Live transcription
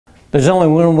There's only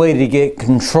one way to get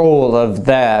control of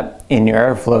that in your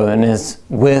airflow, and it's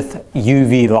with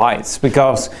UV lights,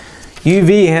 because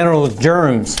UV handles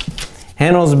germs,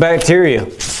 handles bacteria,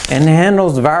 and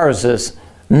handles viruses.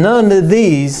 None of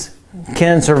these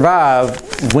can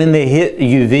survive when they hit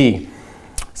UV.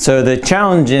 So the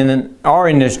challenge in our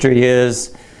industry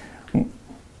is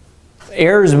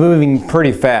air is moving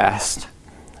pretty fast.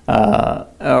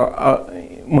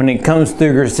 When it comes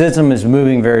through your system, it's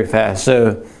moving very fast.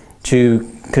 So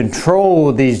to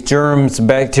control these germs,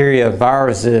 bacteria,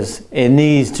 viruses, it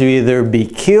needs to either be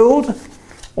killed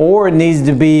or it needs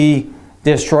to be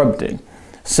disrupted.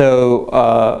 So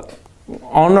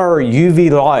on our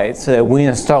UV lights that we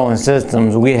install in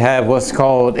systems, we have what's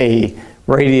called a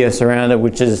radius around it,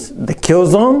 which is the kill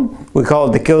zone. We call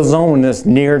it the kill zone when it's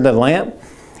near the lamp.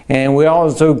 And we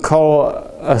also call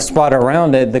a spot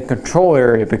around it the control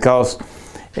area, because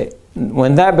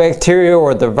when that bacteria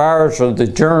or the virus or the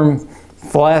germ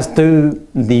flies through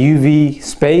the UV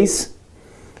space,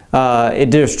 it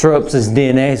disrupts its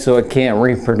DNA so it can't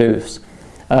reproduce.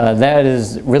 That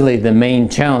is really the main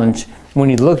challenge when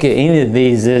you look at any of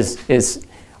these. It's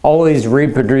always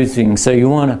reproducing. So you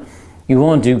want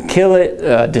to kill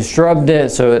it, disrupt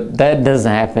it, so that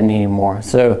doesn't happen anymore.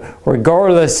 So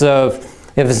regardless of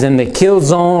if it's in the kill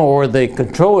zone or the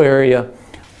control area,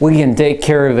 we can take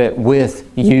care of it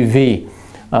with UV.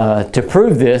 To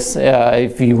prove this,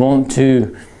 if you want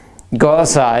to go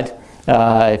outside,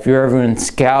 if you're ever in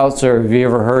scouts, or have you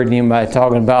ever heard anybody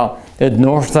talking about the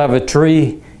north side of a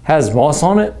tree has moss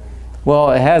on it?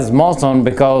 Well, it has moss on it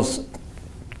because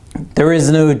there is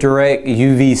no direct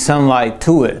UV sunlight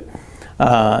to it.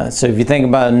 So if you think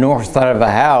about the north side of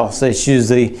a house, it's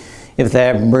usually, if they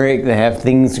have brick, they have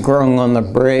things growing on the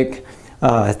brick.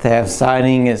 If they have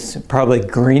siding, it's probably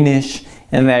greenish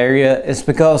in that area. It's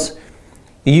because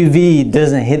UV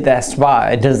doesn't hit that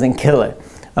spot, it doesn't kill it.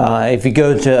 If you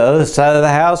go to the other side of the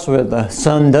house where the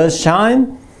sun does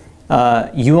shine,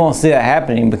 you won't see that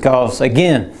happening, because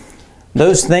again,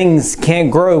 those things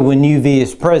can't grow when UV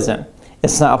is present.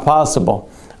 It's not possible.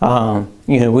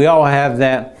 You know, we all have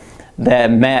that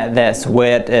mat that's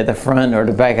wet at the front or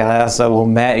the back of the house, a little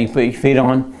mat you put your feet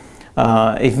on.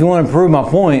 If you want to prove my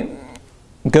point,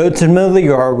 go to the middle of the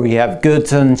yard where you have good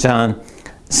sunshine,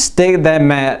 stick that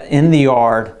mat in the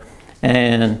yard,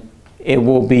 and it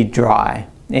will be dry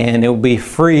and it will be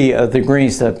free of the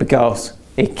green stuff, because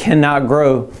it cannot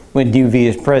grow when UV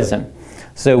is present.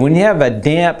 So when you have a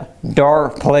damp,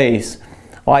 dark place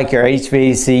like your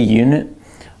HVAC unit,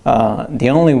 the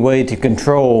only way to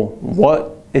control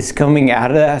what is coming out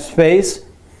of that space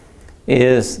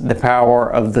is the power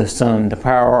of the sun, the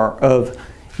power of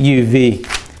UV.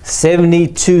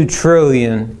 72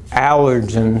 trillion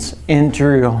allergens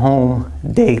enter your home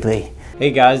daily. Hey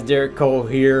guys, Derek Cole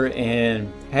here,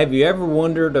 and have you ever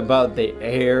wondered about the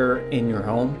air in your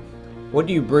home? What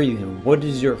do you breathe in? What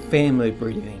is your family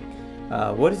breathing?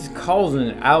 What is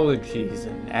causing allergies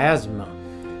and asthma?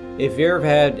 If you ever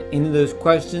had any of those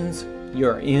questions,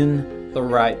 you're in the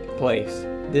right place.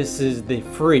 This is the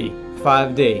free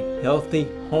 5-day Healthy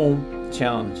Home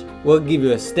Challenge. We'll give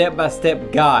you a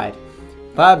step-by-step guide.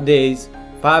 5 days,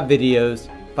 5 videos,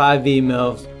 5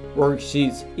 emails,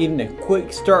 worksheets, even a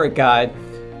quick start guide,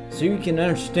 so you can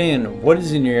understand what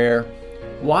is in your air,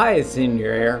 why it's in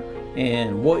your air,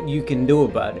 and what you can do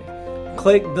about it.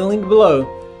 Click the link below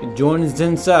and join us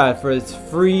inside for this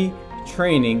free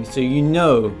training so you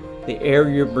know the air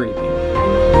you're breathing.